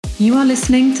You are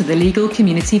listening to the Legal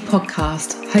Community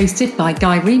Podcast, hosted by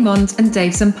Guy Remond and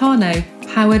Dave Zumpano,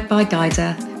 powered by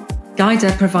Guidr.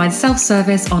 Guidr provides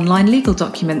self-service online legal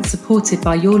documents supported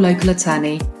by your local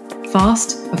attorney.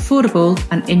 Fast, affordable,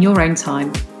 and in your own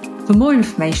time. For more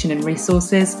information and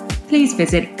resources, please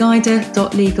visit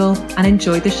guidr.legal and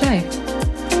enjoy the show.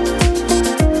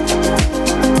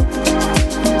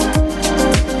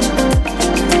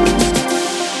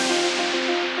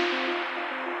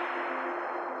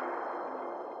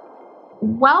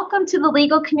 Welcome to the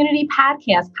Legal Community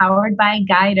Podcast powered by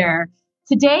Guidr.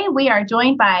 Today we are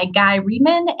joined by Guy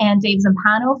Remond and Dave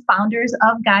Zumpano, founders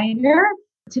of Guidr.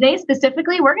 Today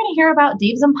specifically, we're going to hear about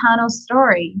Dave Zumpano's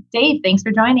story. Dave, thanks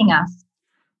for joining us.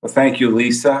 Well, thank you,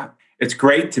 Lisa. It's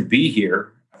great to be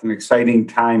here. It's an exciting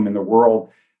time in the world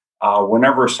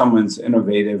whenever someone's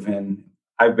innovative, and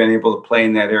I've been able to play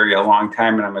in that area a long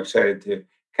time, and I'm excited to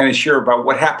kind of share about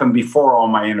what happened before all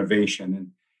my innovation.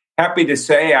 And happy to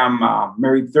say I'm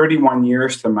married 31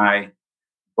 years to my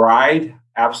bride.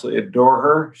 Absolutely adore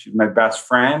her. She's my best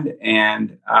friend.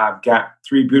 And I've got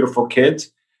three beautiful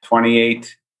kids,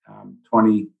 28,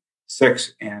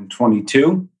 26, and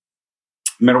 22.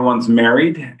 Middle one's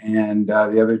married. And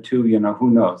the other two,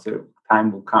 who knows?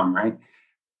 Time will come, right?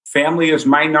 Family is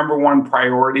my number one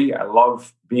priority. I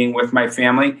love being with my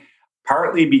family,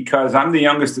 partly because I'm the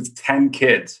youngest of 10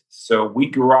 kids. So we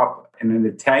grew up in an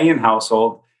Italian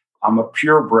household. I'm a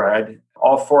purebred.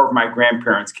 All four of my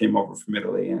grandparents came over from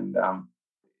Italy, and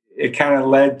it kind of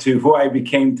led to who I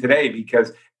became today,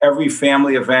 because every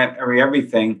family event,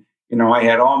 everything, I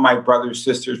had all my brothers,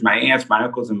 sisters, my aunts, my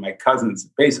uncles, and my cousins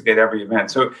basically at every event.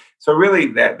 So really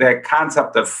that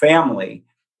concept of family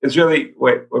is really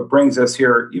what brings us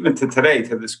here, even to today,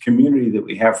 to this community that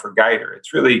we have for Guidr.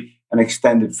 It's really an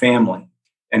extended family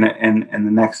in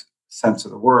the next sense of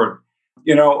the word.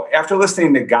 After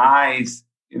listening to Guy's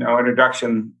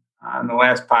introduction on the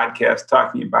last podcast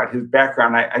talking about his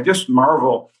background, I just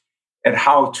marvel at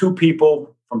how two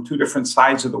people from two different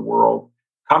sides of the world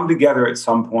come together at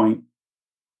some point.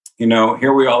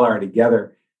 Here we all are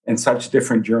together in such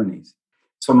different journeys.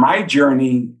 So my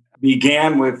journey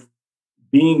began with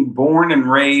being born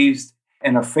and raised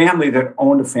in a family that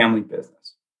owned a family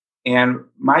business. And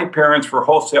my parents were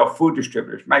wholesale food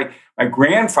distributors. My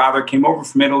grandfather came over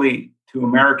from Italy to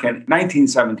America in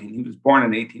 1917. He was born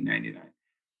in 1899.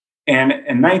 And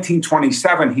in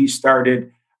 1927, he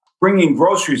started bringing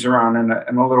groceries around in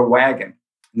a little wagon,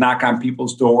 knock on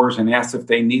people's doors and ask if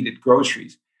they needed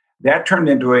groceries. That turned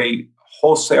into a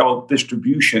wholesale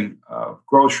distribution of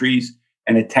groceries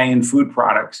and Italian food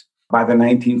products. By the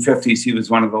 1950s, he was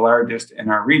one of the largest in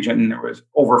our region. And there was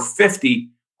over 50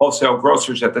 wholesale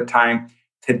grocers at the time.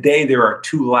 Today, there are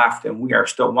two left, and we are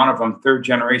still one of them, third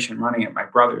generation running at my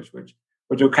brother's, which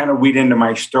will kind of weed into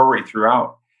my story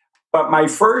throughout. But my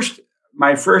first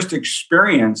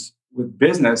experience with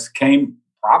business came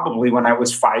probably when I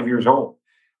was 5 years old.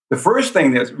 The first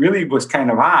thing that really was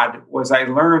kind of odd was I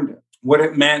learned what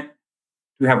it meant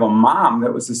to have a mom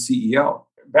that was the CEO.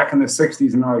 Back in the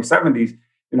 60s and early 70s,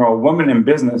 a woman in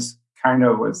business kind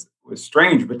of was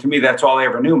strange, but to me, that's all I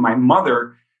ever knew. My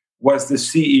mother was the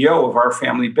CEO of our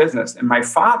family business, and my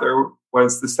father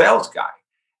was the sales guy.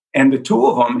 And the two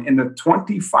of them, in the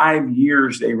 25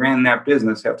 years they ran that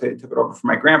business after they took it over from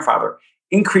my grandfather,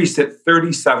 increased it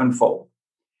 37-fold.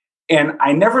 And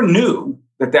I never knew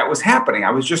that was happening.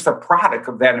 I was just a product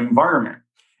of that environment.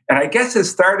 And I guess it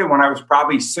started when I was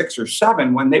probably 6 or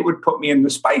 7, when they would put me in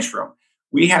the spice room.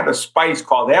 We had a spice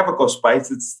called Avico Spice.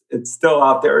 It's still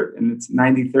out there in its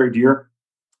 93rd year.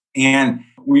 And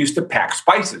we used to pack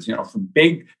spices, from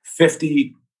big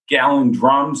 50-gallon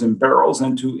drums and barrels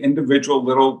into individual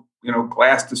little,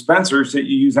 glass dispensers that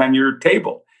you use on your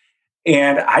table.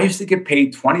 And I used to get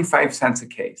paid 25 cents a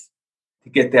case to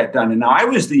get that done. And now I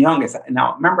was the youngest.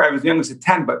 Now, remember, I was the youngest of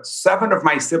 10, but 7 of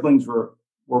my siblings were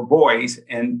boys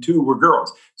and 2 were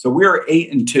girls. So we were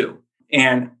 8 and 2.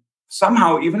 And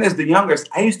somehow, even as the youngest,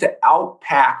 I used to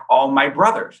outpack all my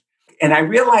brothers. And I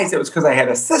realized it was because I had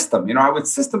a system. I would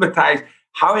systematize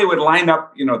how I would line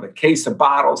up, the case of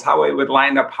bottles, how I would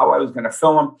line up, how I was going to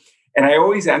fill them. And I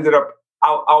always ended up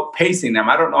outpacing them.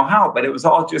 I don't know how, but it was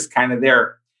all just kind of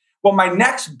there. Well, my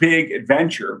next big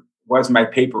adventure was my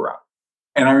paper route.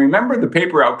 And I remember the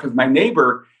paper route because my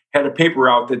neighbor had a paper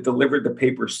route that delivered the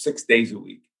paper 6 days a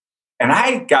week. And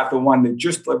I got the one that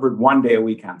just delivered 1 day a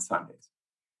week on Sundays.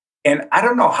 And I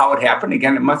don't know how it happened.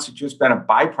 Again, it must have just been a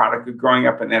byproduct of growing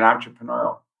up in that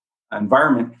entrepreneurial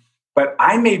environment. But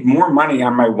I made more money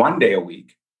on my 1 day a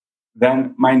week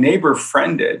than my neighbor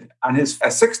friend did on his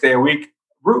 6 day a week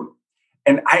route.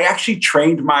 And I actually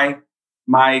trained my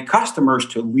my customers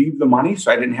to leave the money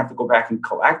so I didn't have to go back and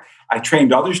collect. I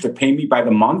trained others to pay me by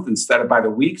the month instead of by the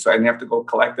week, so I didn't have to go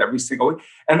collect every single week.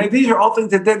 And these are all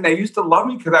things that did. And they used to love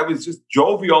me because I was just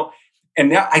jovial.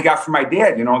 And that I got from my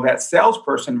dad, that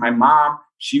salesperson. My mom,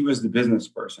 she was the business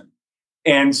person.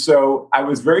 And so I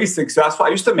was very successful. I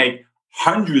used to make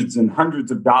hundreds and hundreds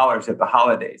of dollars at the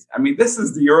holidays. I mean, this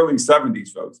is the early 70s,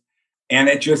 folks. And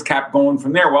it just kept going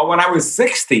from there. Well, when I was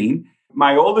 16,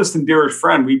 my oldest and dearest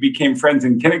friend, we became friends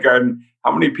in kindergarten.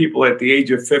 How many people at the age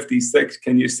of 56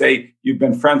 can you say you've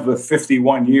been friends with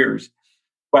 51 years?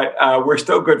 But we're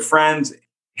still good friends.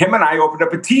 Him and I opened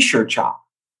up a T-shirt shop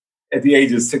at the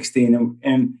age of 16.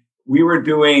 And we were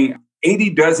doing 80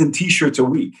 dozen T-shirts a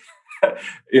week,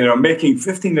 making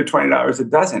 $15 to $20 a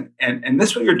dozen. And this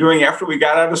is what you're doing after we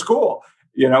got out of school.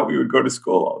 We would go to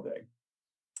school all day.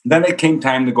 Then it came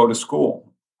time to go to school.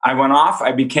 I went off.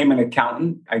 I became an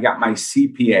accountant. I got my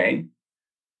CPA.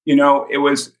 It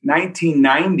was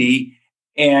 1990.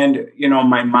 And,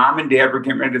 my mom and dad were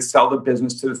getting ready to sell the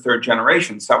business to the third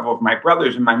generation, several of my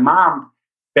brothers. And my mom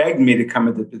begged me to come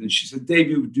into the business. She said,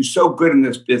 Dave, you do so good in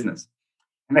this business.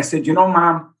 And I said,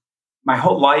 Mom, my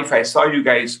whole life, I saw you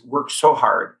guys work so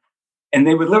hard. And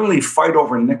they would literally fight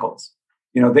over nickels.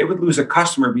 They would lose a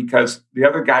customer because the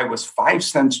other guy was 5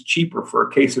 cents cheaper for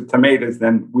a case of tomatoes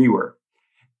than we were.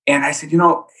 And I said,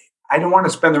 I don't want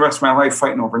to spend the rest of my life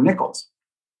fighting over nickels.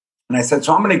 And I said,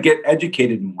 so I'm going to get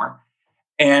educated more.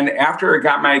 And after I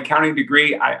got my accounting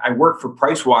degree, I worked for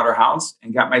Price Waterhouse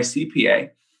and got my CPA.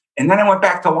 And then I went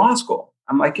back to law school.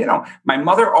 I'm like, my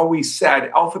mother always said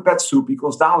alphabet soup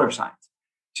equals dollar signs.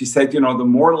 She said, the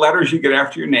more letters you get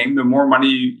after your name, the more money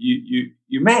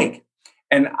you make.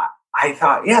 And I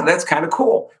thought, yeah, that's kind of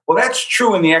cool. Well, that's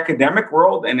true in the academic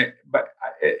world, but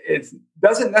it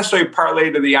doesn't necessarily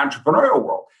parlay to the entrepreneurial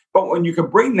world. But when you can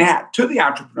bring that to the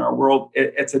entrepreneurial world,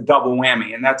 it's a double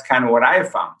whammy. And that's kind of what I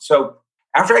have found. So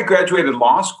after I graduated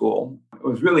law school, it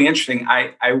was really interesting.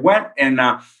 I went and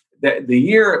the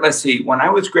year, let's see, when I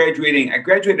was graduating, I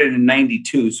graduated in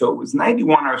 92. So it was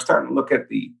 91. I was starting to look at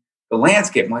the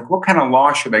landscape. I'm like, what kind of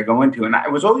law should I go into? And I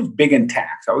was always big in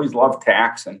tax. I always loved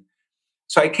tax. And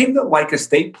so I came to like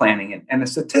estate planning. And a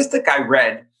statistic I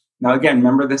read, now again,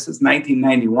 remember this is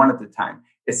 1991 at the time.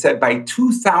 It said by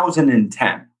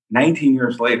 2010, 19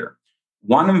 years later,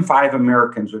 1 in 5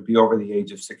 Americans would be over the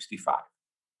age of 65.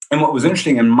 And what was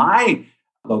interesting in my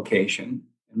location,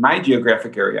 in my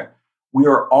geographic area, we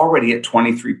are already at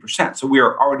 23%. So we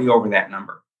are already over that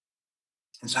number.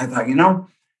 And so I thought,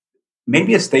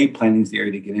 maybe estate planning is the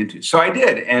area to get into. So I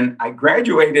did. And I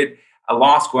graduated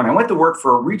law school and I went to work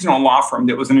for a regional law firm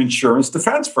that was an insurance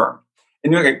defense firm.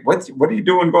 And you're like, what are you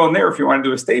doing going there if you want to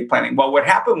do estate planning? Well, what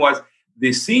happened was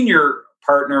the senior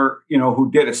partner, who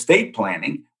did estate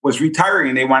planning was retiring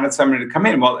and they wanted somebody to come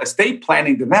in. Well, estate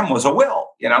planning to them was a will.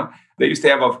 They used to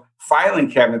have a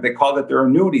filing cabinet. They called it their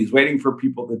annuities, waiting for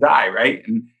people to die, right?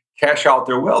 And cash out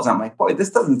their wills. I'm like, boy,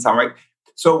 this doesn't sound right.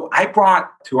 So I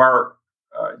brought to our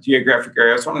geographic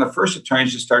area, I was one of the first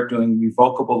attorneys to start doing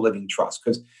revocable living trusts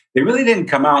because they really didn't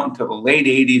come out until the late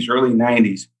 80s, early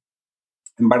 90s.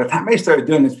 And by the time I started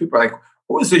doing this, people are like,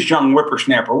 who is this young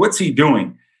whippersnapper? What's he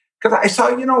doing? Because I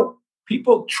saw,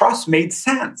 people, trust made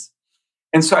sense.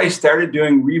 And so I started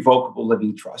doing revocable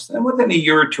living trusts. And within a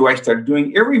year or two, I started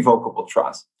doing irrevocable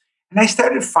trusts. And I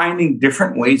started finding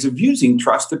different ways of using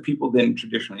trusts that people didn't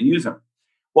traditionally use them.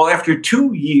 Well, after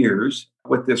 2 years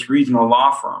with this regional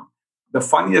law firm, the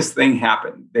funniest thing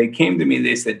happened. They came to me,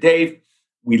 they said, Dave,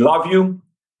 we love you,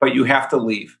 but you have to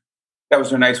leave. That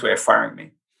was their nice way of firing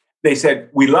me. They said,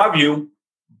 we love you,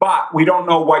 but we don't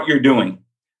know what you're doing.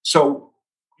 So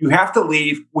you have to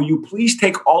leave. Will you please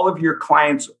take all of your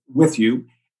clients with you?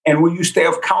 And will you stay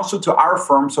of counsel to our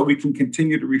firm so we can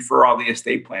continue to refer all the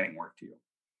estate planning work to you?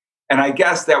 And I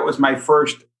guess that was my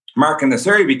first mark in this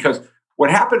area because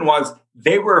what happened was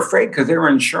they were afraid because they were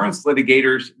insurance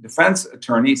litigators, defense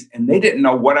attorneys, and they didn't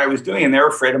know what I was doing. And they were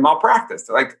afraid of malpractice.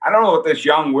 They're like, I don't know what this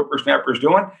young whippersnapper is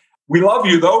doing. We love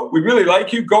you, though. We really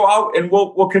like you. Go out and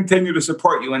we'll continue to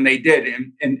support you. And they did.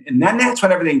 And then that's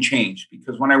when everything changed.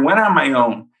 Because when I went on my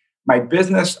own, my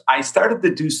business, I started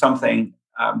to do something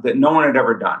that no one had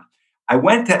ever done. I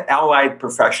went to allied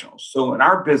professionals. So in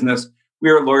our business, we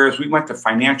are lawyers. We went to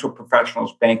financial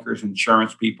professionals, bankers,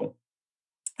 insurance people.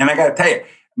 And I got to tell you,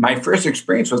 my first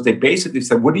experience was they basically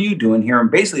said, what are you doing here? And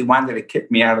basically wanted to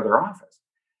kick me out of their office.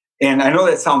 And I know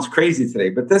that sounds crazy today,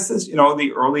 but this is,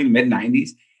 the early mid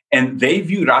 90s. And they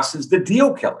viewed us as the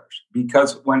deal killers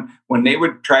because when they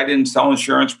would try to sell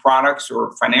insurance products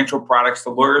or financial products,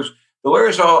 the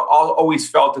lawyers all always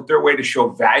felt that their way to show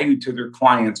value to their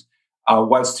clients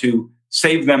was to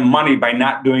save them money by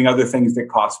not doing other things that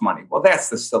cost money. Well, that's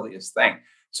the silliest thing.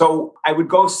 So I would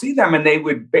go see them and they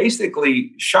would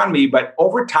basically shun me. But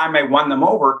over time, I won them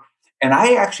over. And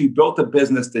I actually built a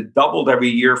business that doubled every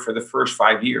year for the first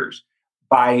 5 years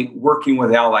by working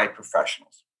with allied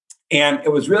professionals. And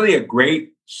it was really a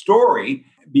great story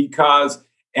because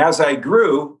as I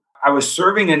grew, I was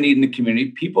serving a need in the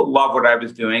community. People loved what I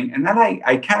was doing. And then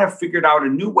I kind of figured out a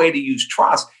new way to use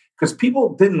trust because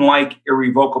people didn't like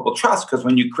irrevocable trust because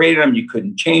when you created them, you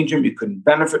couldn't change them, you couldn't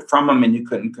benefit from them, and you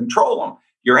couldn't control them,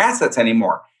 your assets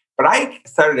anymore. But I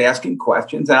started asking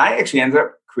questions and I actually ended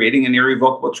up creating an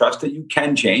irrevocable trust that you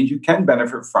can change, you can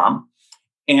benefit from,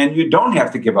 and you don't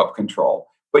have to give up control,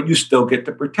 but you still get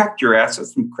to protect your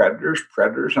assets from creditors,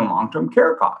 predators, and long-term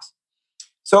care costs.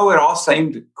 So it all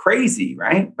seemed crazy,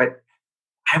 right? But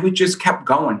I would just kept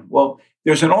going. Well,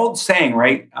 there's an old saying,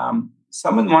 right?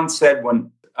 Someone once said,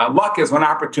 "When luck is when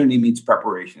opportunity meets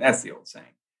preparation." That's the old saying.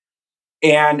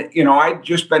 And I'd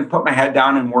just been put my head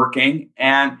down and working,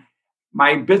 and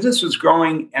my business was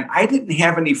growing, and I didn't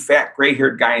have any fat,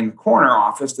 gray-haired guy in the corner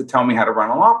office to tell me how to run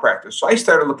a law practice. So I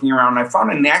started looking around, and I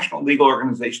found a national legal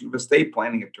organization of estate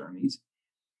planning attorneys,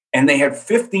 and they had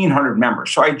 1,500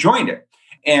 members. So I joined it.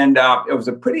 And it was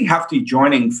a pretty hefty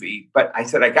joining fee, but I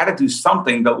said, I got to do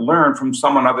something to learn from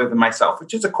someone other than myself,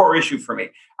 which is a core issue for me.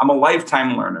 I'm a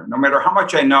lifetime learner. No matter how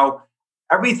much I know,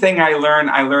 everything I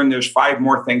learn there's 5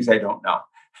 more things I don't know.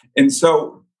 And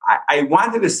so I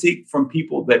wanted to seek from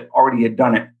people that already had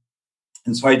done it.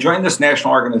 And so I joined this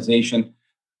national organization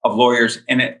of lawyers,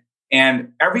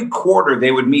 and every quarter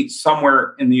they would meet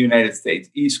somewhere in the United States,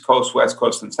 East Coast, West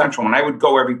Coast, and Central. And I would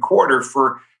go every quarter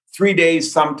for 3 days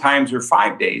sometimes or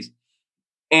 5 days.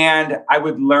 And I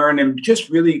would learn and just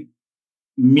really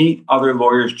meet other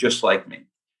lawyers just like me.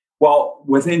 Well,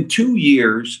 within 2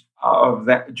 years of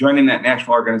that, joining that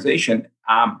national organization,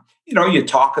 you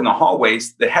talk in the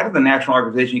hallways. The head of the national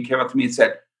organization came up to me and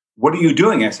said, "What are you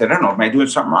doing?" I said, "I don't know. Am I doing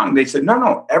something wrong?" They said,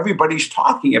 No, everybody's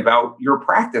talking about your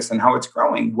practice and how it's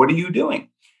growing. What are you doing?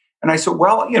 And I said,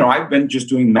 well, I've been just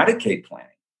doing Medicaid planning.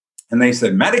 And they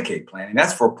said, Medicaid planning,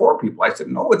 that's for poor people. I said,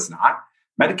 no, it's not.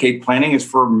 Medicaid planning is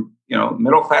for,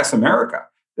 middle-class America.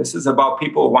 This is about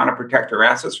people who want to protect their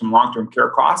assets from long-term care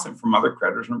costs and from other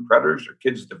creditors and predators or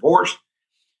kids divorced.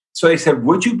 So they said,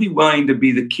 would you be willing to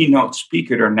be the keynote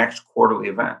speaker at our next quarterly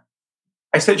event?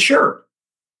 I said, sure.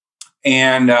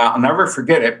 And I'll never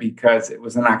forget it because it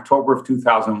was in October of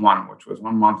 2001, which was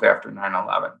 1 month after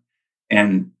 9/11.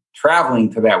 And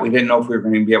traveling to that, we didn't know if we were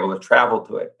going to be able to travel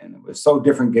to it. And it was so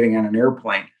different getting on an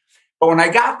airplane. But when I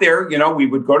got there, we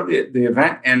would go to the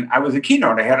event and I was a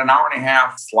keynote. I had an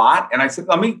 1.5-hour slot. And I said,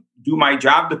 let me do my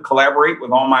job to collaborate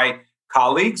with all my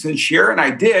colleagues and share. And I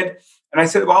did. And I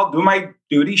said, well, I'll do my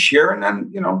duty, share. And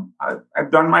then, I've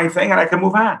done my thing and I can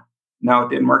move on. No, it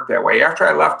didn't work that way. After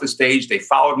I left the stage, they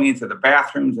followed me into the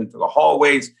bathrooms, into the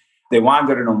hallways. They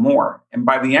wanted to know more. And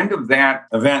by the end of that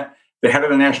event, the head of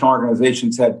the national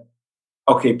organization said,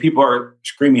 okay, people are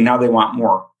screaming, now they want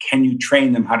more. Can you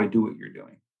train them how to do what you're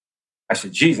doing? I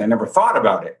said, geez, I never thought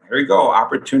about it. There you go.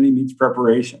 Opportunity meets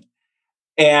preparation.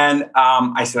 And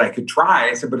I said, I could try.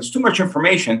 I said, but it's too much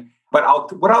information.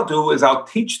 But what I'll do is I'll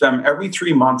teach them every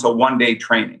 3 months a 1-day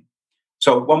training.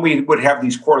 So when we would have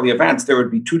these quarterly events, there would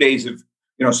be 2 days of,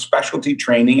 specialty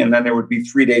training. And then there would be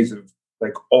 3 days of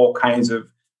like all kinds of,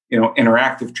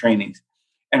 interactive trainings.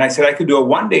 And I said, I could do a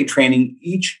 1-day training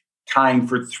each time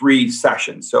for 3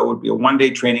 sessions. So it would be a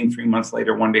 1-day training, 3 months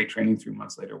later, 1-day training, 3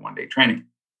 months later, 1-day training.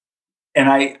 And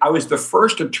I was the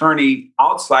first attorney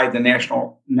outside the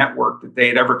national network that they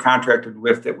had ever contracted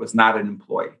with that was not an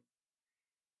employee.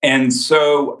 And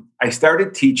so I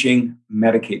started teaching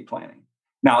Medicaid planning.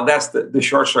 Now, that's the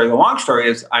short story. The long story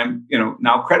is I'm,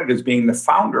 now credited as being the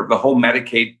founder of the whole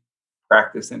Medicaid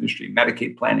practice industry,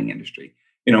 Medicaid planning industry,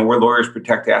 where lawyers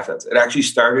protect assets. It actually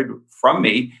started from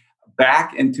me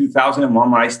back in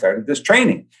 2001 when I started this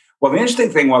training. Well, the interesting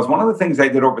thing was one of the things I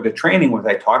did over the training was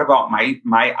I taught about my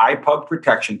IPUG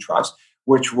protection trust,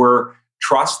 which were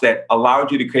trusts that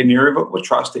allowed you to create an irrevocable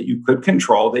trust that you could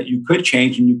control, that you could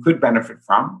change and you could benefit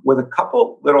from with a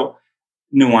couple little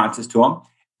nuances to them.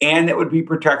 And it would be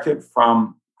protected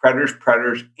from creditors,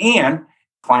 predators, and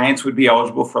clients would be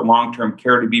eligible for long-term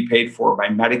care to be paid for by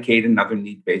Medicaid and other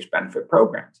need-based benefit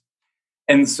programs.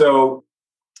 And so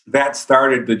that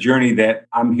started the journey that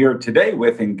I'm here today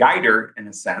with in Guidr, in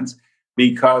a sense,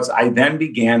 because I then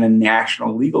began a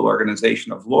national legal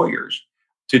organization of lawyers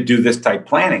to do this type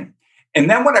planning. And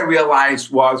then what I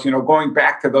realized was, going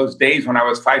back to those days when I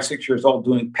was 5, 6 years old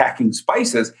doing packing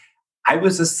spices, I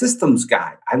was a systems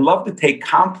guy. I love to take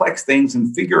complex things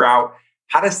and figure out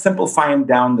how to simplify them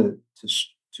down to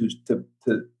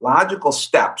to logical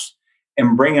steps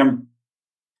and bring them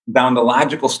down to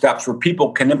logical steps where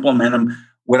people can implement them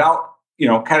without,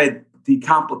 kind of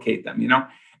decomplicate them,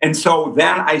 And so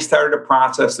then I started a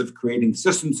process of creating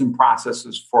systems and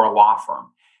processes for a law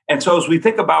firm. And so as we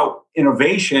think about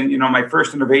innovation, my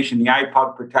first innovation, the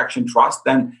iPod Protection Trust,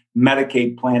 then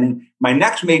Medicaid planning. My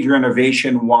next major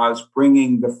innovation was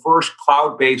bringing the first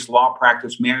cloud-based law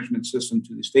practice management system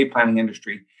to the estate planning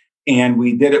industry. And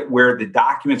we did it where the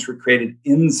documents were created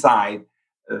inside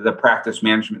the practice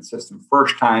management system.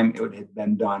 First time it had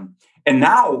been done. And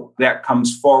now that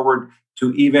comes forward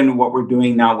to even what we're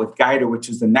doing now with Guidr, which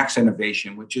is the next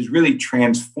innovation, which is really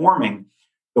transforming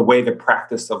the way the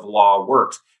practice of law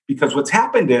works. Because what's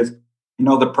happened is,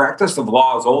 the practice of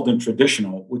law is old and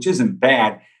traditional, which isn't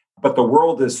bad, but the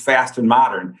world is fast and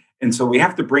modern. And so we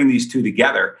have to bring these two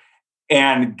together.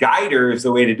 And Guidr is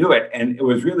the way to do it. And it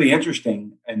was really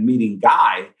interesting in meeting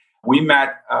Guy. We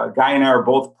met, Guy and I are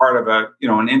both part of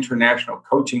an international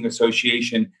coaching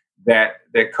association that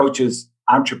coaches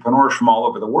entrepreneurs from all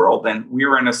over the world. And we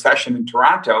were in a session in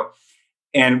Toronto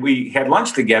and we had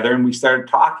lunch together and we started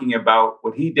talking about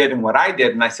what he did and what I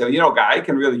did. And I said, Guy, I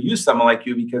can really use someone like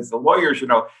you because the lawyers,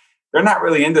 they're not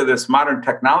really into this modern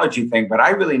technology thing, but I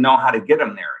really know how to get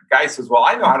them there. And Guy says, well,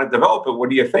 I know how to develop it. What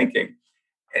are you thinking?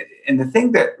 And the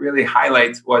thing that really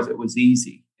highlights was it was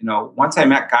easy. Once I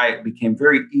met Guy, it became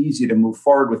very easy to move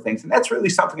forward with things. And that's really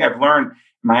something I've learned in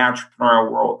my entrepreneurial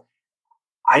world.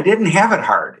 I didn't have it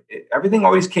hard. Everything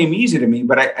always came easy to me,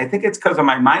 but I think it's because of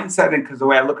my mindset and because the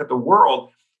way I look at the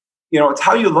world. It's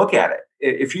how you look at it.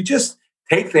 If you just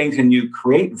take things and you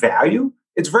create value,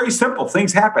 it's very simple.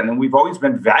 Things happen, and we've always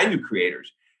been value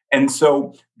creators. And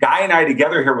so Guy and I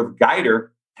together here with Guidr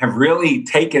have really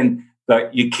taken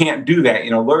you can't do that.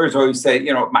 Lawyers always say,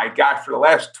 my God, for the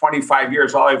last 25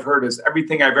 years, all I've heard is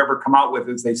everything I've ever come out with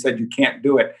is they said you can't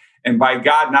do it. And by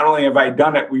God, not only have I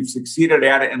done it, we've succeeded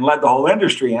at it and led the whole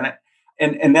industry in it.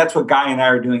 And that's what Guy and I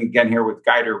are doing again here with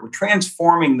Guidr. We're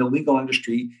transforming the legal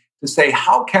industry to say,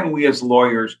 how can we as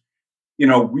lawyers,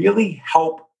 really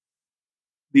help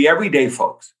the everyday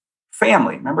folks,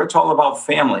 family. Remember, it's all about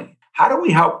family. How do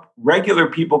we help regular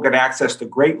people get access to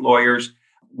great lawyers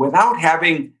without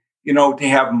having, to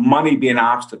have money be an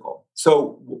obstacle?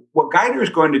 So what Guidr is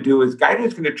going to do is Guidr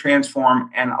is going to transform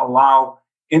and allow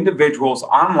individuals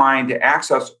online to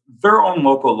access their own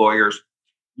local lawyers,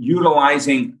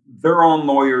 utilizing their own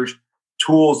lawyers'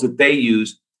 tools that they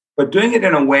use, but doing it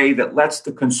in a way that lets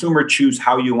the consumer choose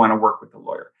how you want to work with the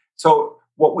lawyer. So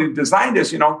what we've designed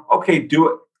is, do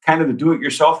it, kind of the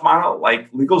do-it-yourself model,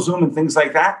 like LegalZoom and things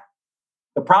like that.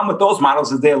 The problem with those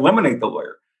models is they eliminate the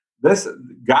lawyer. This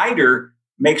Guidr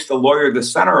makes the lawyer the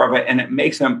center of it, and it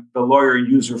makes the lawyer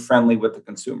user-friendly with the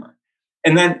consumer.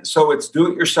 And then, so it's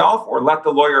do it yourself, or let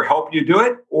the lawyer help you do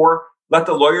it, or let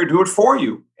the lawyer do it for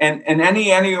you. And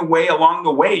any way along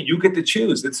the way, you get to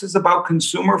choose. This is about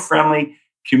consumer-friendly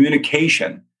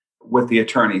communication with the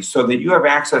attorneys so that you have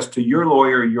access to your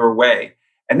lawyer your way.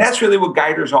 And that's really what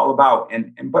Guidr is all about.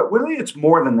 But really, it's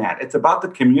more than that. It's about the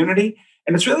community,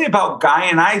 and it's really about Guy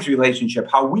and I's relationship,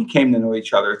 how we came to know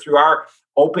each other through our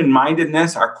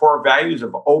open-mindedness, our core values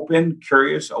of open,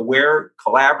 curious, aware,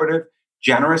 collaborative,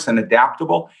 generous, and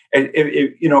adaptable.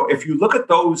 If you look at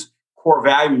those core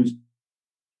values,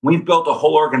 we've built a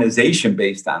whole organization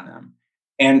based on them.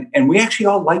 And we actually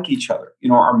all like each other.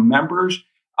 Our members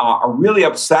are really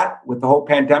upset with the whole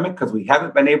pandemic because we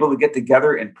haven't been able to get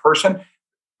together in person.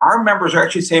 Our members are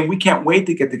actually saying we can't wait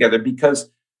to get together because,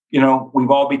 we've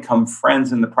all become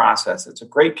friends in the process. It's a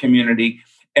great community.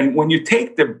 And when you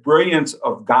take the brilliance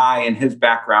of Guy and his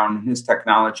background and his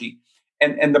technology,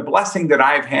 and the blessing that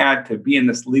I've had to be in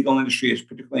this legal industry, is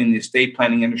particularly in the estate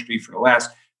planning industry for the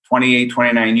last 28,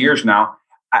 29 years now,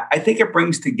 I think it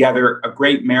brings together a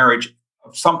great marriage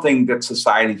of something that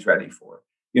society's ready for,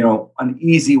 an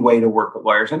easy way to work with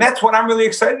lawyers. And that's what I'm really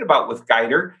excited about with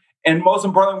Guidr. And most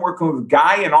importantly, working with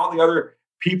Guy and all the other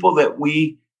people that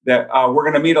we're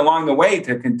going to meet along the way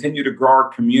to continue to grow our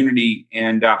community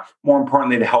and more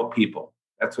importantly, to help people.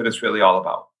 That's what it's really all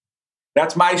about.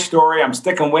 That's my story. I'm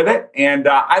sticking with it. And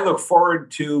I look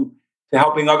forward to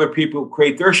helping other people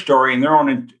create their story and their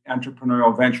own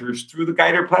entrepreneurial ventures through the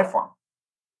Guidr platform.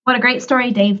 What a great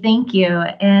story, Dave. Thank you.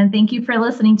 And thank you for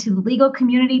listening to the Legal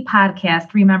Community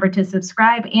Podcast. Remember to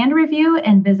subscribe and review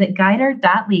and visit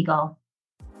guidr.legal.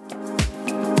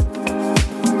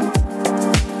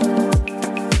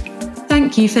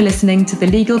 Thank you for listening to the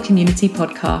Legal Community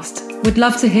Podcast. We'd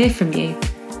love to hear from you.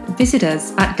 Visit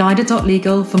us at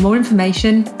guidr.legal for more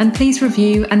information, and please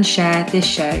review and share this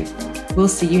show. We'll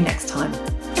see you next time.